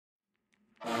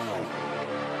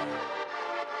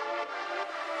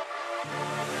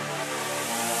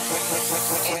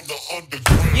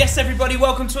Yes, everybody,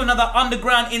 welcome to another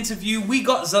underground interview. We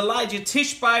got Zelijah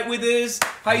Tishbite with us.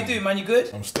 How you doing, man? You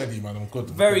good? I'm steady, man. I'm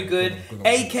good. Very good.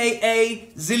 AKA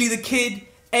Zilly the Kid,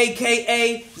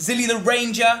 AKA Zilly the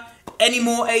Ranger. Any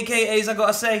more AKAs I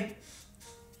gotta say?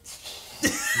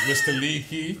 Mr.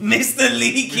 Leaky. Mr.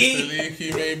 Leaky. Mr.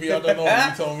 Leaky, maybe. I don't know.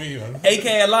 You tell me, man.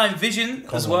 AKA Line Vision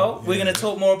as well. Yeah, we're going to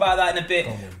talk more about that in a bit.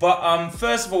 But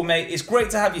first of all, mate, it's great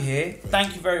to have you here.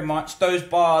 Thank you very much. Those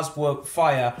bars were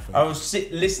fire. I was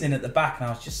listening at the back and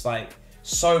I was just like,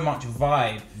 so much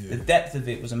vibe. Yeah. The depth of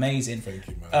it was amazing. Thank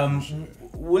you, man.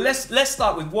 Well, let's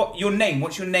start with what's your name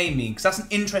mean? Because that's an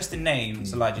interesting name,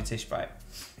 Zelijah Tishbite.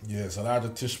 Yeah, Zelijah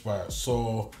Tishbite.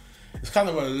 So it's kind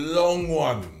of a long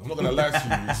one. I'm not gonna lie to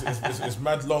you. It's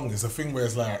mad long. It's a thing where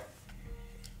it's like,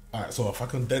 alright. So if I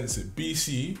condense it,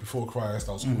 BC before Christ,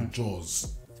 I was called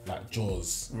Jaws, like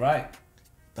Jaws. Right.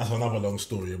 That's another long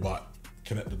story, but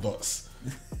connect the dots.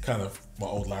 Kind of my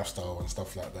old lifestyle and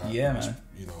stuff like that. Yeah, man.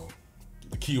 You know,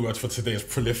 the key word for today is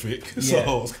prolific. Yeah.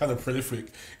 So it's kind of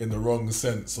prolific in the wrong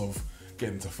sense of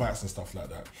getting into fights and stuff like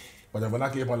that. But then when I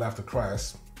gave my life to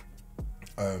Christ,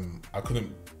 I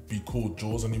couldn't be called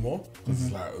Jaws anymore because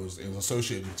it's like it was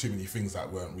associated with too many things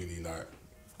that weren't really like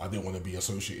I didn't want to be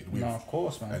associated with. No, of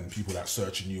course, man. And people like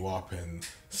searching you up and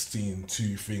seeing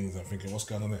two things and thinking, what's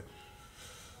going on there?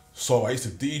 So I used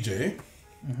to DJ,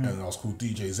 and I was called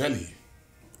DJ Zelly,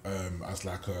 as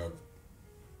like a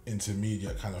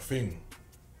intermediate kind of thing.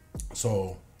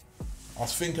 So I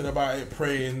was thinking about it,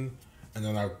 praying, and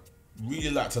then I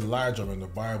really liked Elijah in the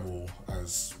Bible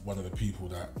as one of the people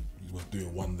that was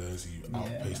doing wonders. He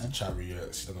outpaced the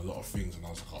chariots. He done a lot of things, and I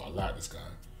was like, oh, I like this guy.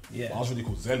 Yeah. But I was really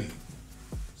called Zelly,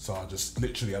 so I just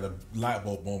literally had a light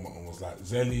bulb moment and was like,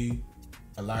 Zelly,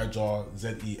 Elijah,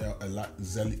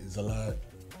 Zelijah,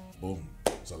 boom,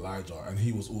 Zelijah. And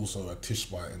he was also a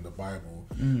Tishbite in the Bible.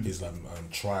 His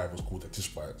tribe was called the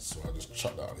Tishbites, so I just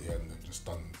chucked that at the end and just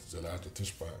done Zelijah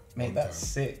Tishbite. Mate, that's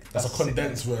sick. That's a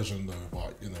condensed version though,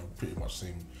 but you know, pretty much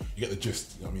same. You get the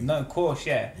gist. You know what I mean? No, of course,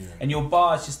 yeah. And your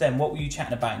bars just then, what were you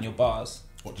chatting about in your bars?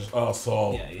 What just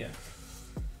so yeah.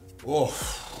 Oh,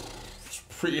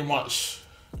 pretty much.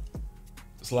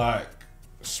 It's like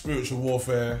spiritual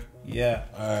warfare. Yeah.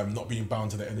 Not being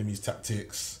bound to the enemy's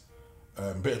tactics.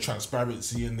 Bit of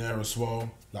transparency in there as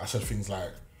well. Like I said things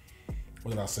like,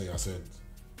 what did I say? I said,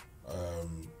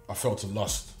 I fell to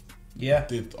lust. Yeah.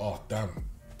 Damn.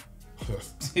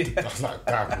 That's like,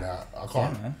 damn, like, I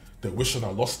can't. Yeah, they're wishing I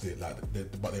lost it,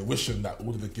 but they're wishing that all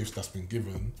of the gifts that's been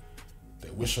given,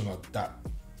 they're wishing that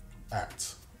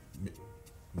act.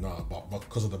 Nah, but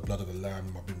because of the blood of the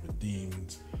Lamb, I've been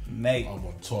redeemed. Mate. I'm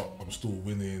on top, I'm still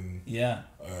winning. Yeah.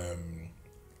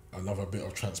 Another bit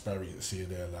of transparency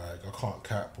there, like I can't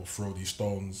cap or throw these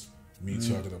stones. Me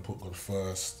too, I didn't put God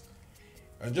first.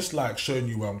 And just like showing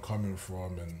you where I'm coming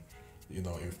from and, you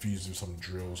know, infusing some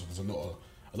drills. So there's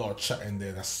a lot of chat in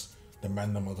there that's the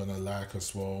man them are gonna like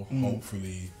as well.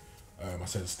 Hopefully, I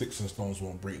said sticks and stones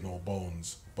won't break no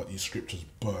bones, but these scriptures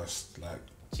burst, like,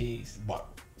 jeez. But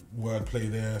wordplay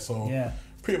there, so yeah,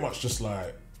 pretty much just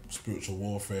like spiritual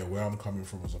warfare, where I'm coming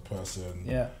from as a person.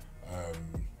 Yeah.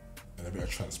 And a bit of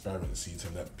transparency to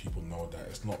let people know that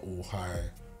it's not all high,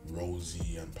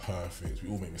 rosy and perfect. We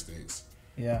all make mistakes.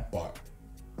 Yeah. But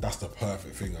that's the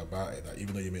perfect thing about it, that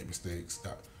even though you make mistakes,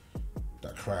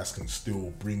 that Christ can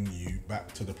still bring you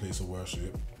back to the place of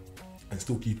worship and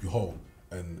still keep you whole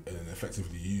and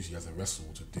effectively use you as a vessel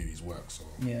to do his work. So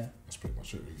yeah, that's pretty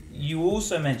much it really. You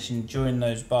also mentioned during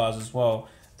those bars as well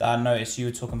that I noticed you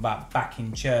were talking about back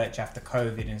in church after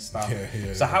COVID and stuff.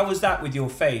 Yeah. So how was that with your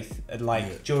faith,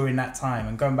 like during that time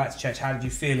and going back to church? How did you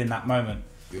feel in that moment?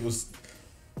 It was,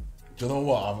 do you know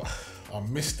what? I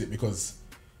missed it because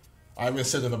I even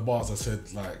said in the bars, I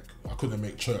said like I couldn't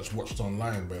make church watched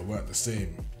online, but it weren't the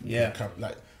same. Yeah.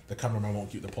 Like the cameraman won't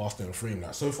keep the pastor in frame.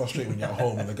 Like so frustrating when you're at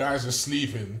home and the guy's just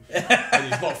sleeping and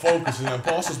he's not focusing and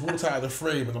pastor's walked out of the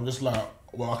frame and I'm just like,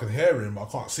 well, I can hear him, but I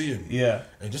can't see him. Yeah.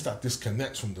 And just that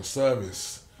disconnect from the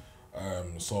service.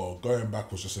 So going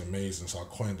back was just amazing. So I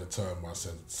coined the term. I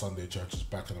said Sunday church is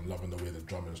back, and I'm loving the way the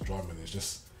drummers drumming. It's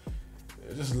just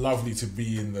lovely to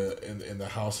be in the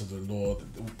house of the Lord.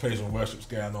 The praise and worship's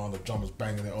going on. The drummers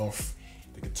banging it off.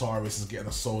 The guitarist is getting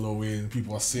a solo in.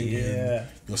 People are singing. Yeah.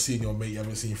 You're seeing your mate you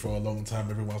haven't seen for a long time.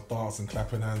 Everyone's dancing,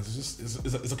 clapping hands.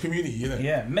 It's a community, isn't it?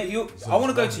 Yeah, mate. I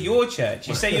want to go to your church.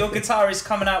 You say your guitarist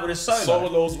coming out with a solo.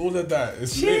 Solos, all of that.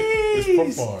 It's lit.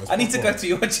 It's proper. I need to go to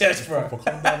your church, bro.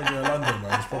 Come down when you're in London,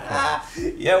 man. It's proper.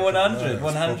 Yeah, 100,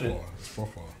 100. It's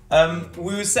proper.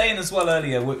 We were saying as well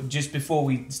earlier, just before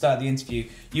we started the interview,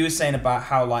 you were saying about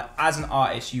how, like, as an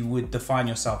artist, you would define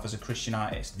yourself as a Christian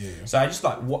artist. Yeah. So I just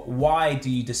like, why do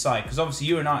you decide? Because obviously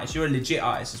you're an artist, you're a legit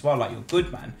artist as well, like you're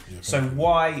good, man. Yeah, so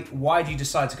why do you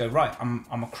decide to go, right, I'm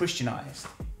a Christian artist?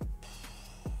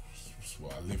 It's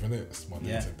what I live in it. It's my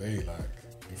day to day. Like,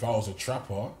 if I was a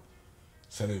trapper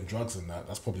selling drugs and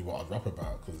that's probably what I'd rap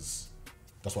about, because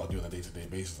that's what I do on a day-to-day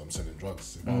basis. I'm selling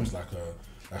drugs. If I was like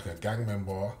a gang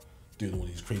member doing all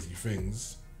these crazy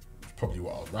things, it's probably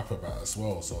what I'd rap about as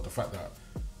well. So the fact that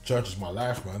church is my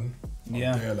life, man. I'm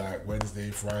there like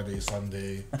Wednesday, Friday,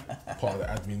 Sunday, part of the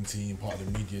admin team, part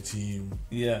of the media team.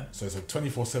 Yeah. So it's a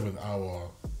 24/7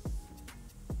 hour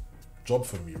job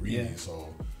for me, really. Yeah.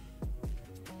 So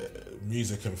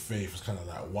music and faith is kind of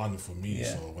like one for me.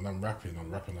 Yeah. So when I'm rapping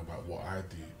about what I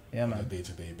do on a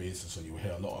day-to-day basis. So you'll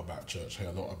hear a lot about church, hear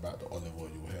a lot about the olive oil,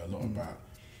 you'll hear a lot about,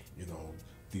 you know,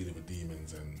 dealing with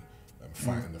demons and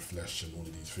fighting the flesh and all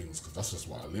of these things, because that's just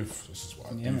what I live. This is what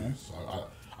I do. Man. So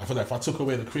I feel like if I took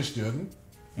away the Christian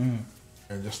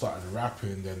and just started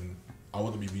rapping, then I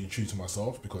wouldn't be being true to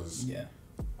myself, because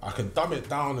I can dumb it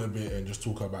down a bit and just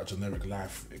talk about generic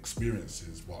life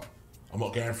experiences, but I'm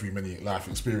not going through many life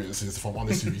experiences, if I'm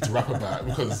honest with you, to rap about,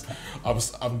 because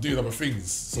I'm doing other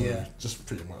things. So just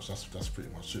pretty much that's pretty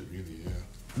much it, really. Yeah.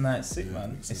 No, it's sick,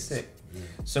 man. It's sick. Yeah.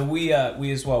 So we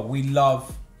as well, we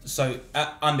love, so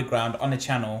at Underground on the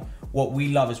channel, what we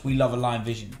love is we love Align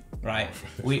Vision, right?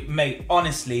 Mate,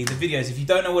 honestly, the videos, if you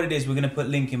don't know what it is, we're gonna put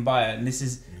link in bio, and this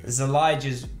is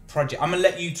Elijah's project. I'm gonna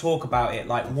let you talk about it.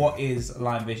 Like, what is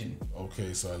Align Vision?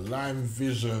 Okay, so Align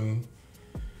Vision.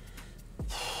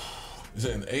 Is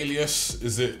it an alias?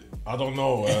 Is it, I don't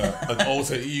know, an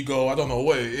alter ego? I don't know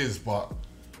what it is, but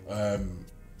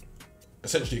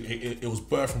essentially it was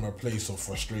birthed from a place of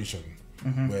frustration,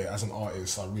 where as an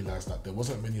artist I realised that there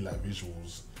wasn't many like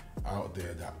visuals out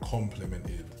there that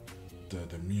complemented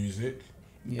the music.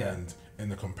 And in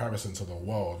the comparison to the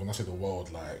world, when I say the world,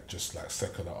 like just like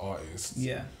secular artists,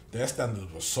 their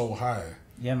standards were so high.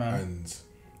 Yeah, man. And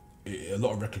a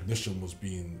lot of recognition was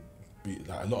being,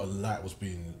 like a lot of light was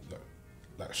being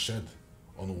like shed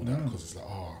on all that, because it's like,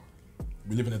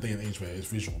 we live in a day and age where it's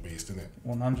visual based, isn't it?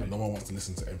 100. No one wants to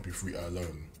listen to MP3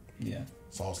 alone. Yeah.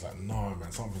 So I was like, nah,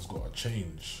 man, something's got to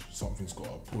change. Something's got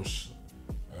to push.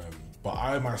 But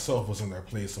I myself was in a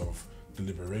place of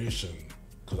deliberation,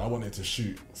 because I wanted to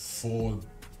shoot for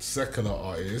secular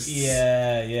artists.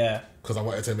 Yeah, yeah. Because I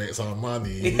wanted to make some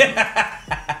money. But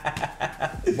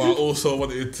I also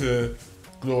wanted to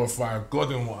glorify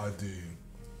God in what I do.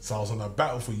 So I was on a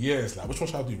battle for years, like, which one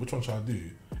should I do? Which one should I do?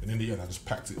 And in the end, I just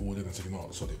packed it all in and said, you know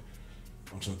what, sorry,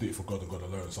 I'm just gonna do it for God and God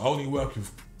alone. So I only work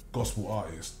with gospel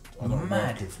artists. I don't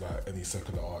work with like any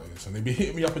secular artists. And they be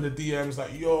hitting me up in the DMs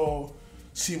like, yo,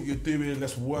 see what you're doing,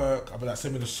 let's work. I'll be like,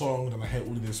 send me the song. Then I hear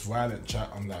all of this violent chat.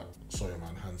 I'm like, sorry,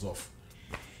 man, hands off.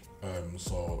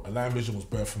 So Align Vision was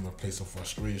birthed from a place of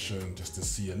frustration, just to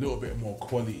see a little bit more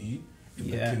quality in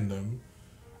the kingdom.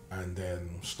 And then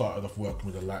started off working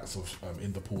with the likes of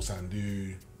Interpol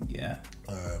Sandu,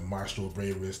 Maestro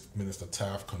Bravest, Minister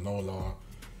Taff, Canola.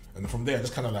 And from there,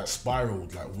 just kind of like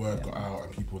spiraled, like word got out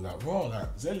and people were like, bro,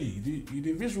 like, Zelly, you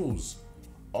do visuals.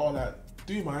 Oh, like,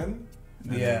 do man.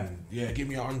 And then, give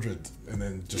me 100. And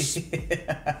then just,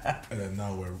 and then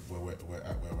now we're at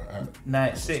where we're at. Nah,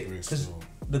 it's sick. Because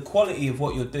the quality of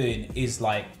what you're doing is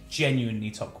like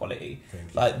genuinely top quality.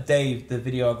 Like Dave, the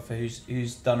videographer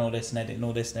who's done all this and editing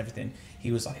all this and everything,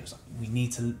 he was like, we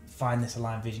need to find this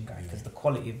Align Vision guy, because the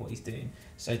quality of what he's doing.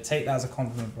 So take that as a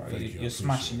compliment, bro. You're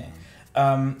smashing it.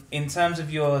 In terms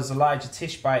of your Zelijah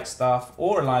Tishbite stuff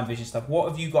or Align Vision stuff, what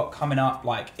have you got coming up,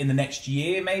 like in the next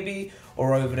year maybe,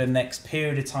 or over the next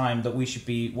period of time that we should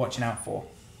be watching out for?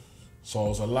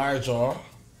 So Zelijah,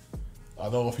 I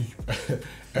know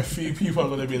a few people are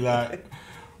going to be like,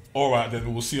 all right,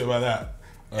 then we'll see about that.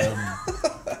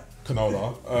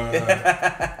 Canola.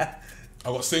 I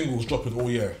got singles dropping all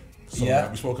year. So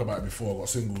like we spoke about it before, I got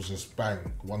singles just bang,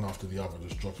 one after the other,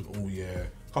 just dropping all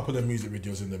year. Couple of music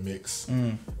videos in the mix.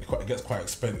 It gets quite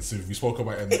expensive. We spoke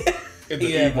about it in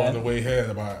the Uber on the way here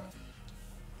about,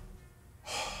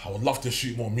 I would love to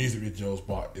shoot more music videos,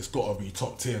 but it's got to be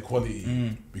top tier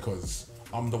quality, because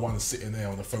I'm the one sitting there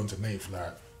on the phone to Nate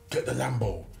like, get the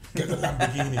Lambo, get the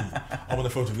Lamborghini. I'm on the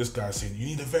phone to this guy saying, you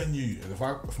need a venue. And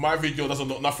if my video doesn't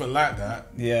look nothing like that,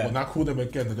 when I call them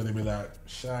again, they're going to be like,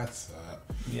 shut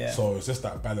up. So it's just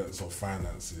that balance of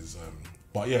finances.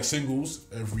 But yeah, singles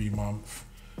every month.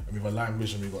 And with Align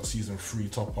Vision, we've got season 3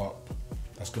 top up.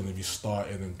 That's going to be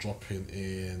starting and dropping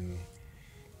in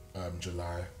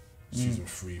July. Season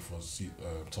 3 for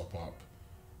top up.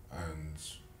 And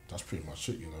that's pretty much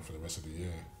it, you know, for the rest of the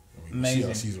year. I mean, Amazing.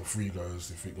 we'll see how season 3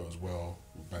 goes. If it goes well,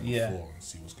 we'll bang Yeah. 4 and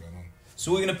see what's going on.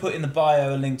 So we're going to put in the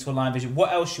bio a link to Align Vision.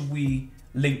 What else should we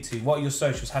link to? What are your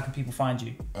socials? How can people find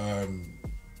you? I'm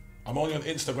only on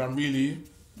Instagram, really.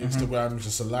 Instagram is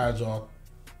just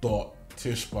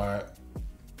Elijah.Tishbite,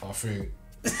 I think.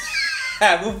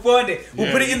 We'll find it.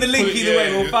 We'll put it in the link either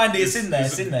way. We'll find it. It's in there.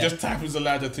 It's in there. Just type in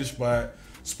Zelijah Tishbite,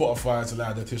 Spotify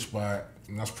Zelijah Tishbite,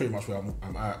 and that's pretty much where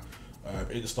I'm at.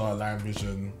 Insta Align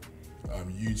Vision,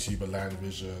 YouTube Align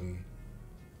Vision,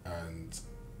 and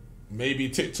maybe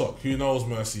TikTok. Who knows,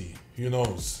 Mercy? Who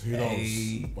knows? Who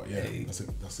knows? But yeah, that's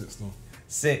it. That's it. Still.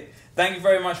 Sick. Thank you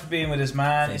very much for being with us,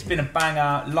 man. It's been a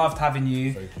banger. Loved having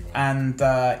you. Thank you, man.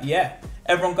 And yeah,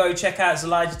 everyone go check out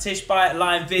Zelijah Tishbite,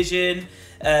 Align Vision,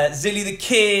 Zilly the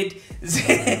Kid,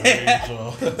 Zilly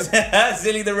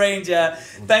the Ranger.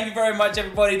 Thank you very much,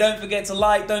 everybody. Don't forget to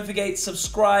like, don't forget to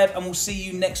subscribe, and we'll see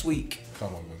you next week.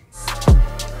 Come on, man.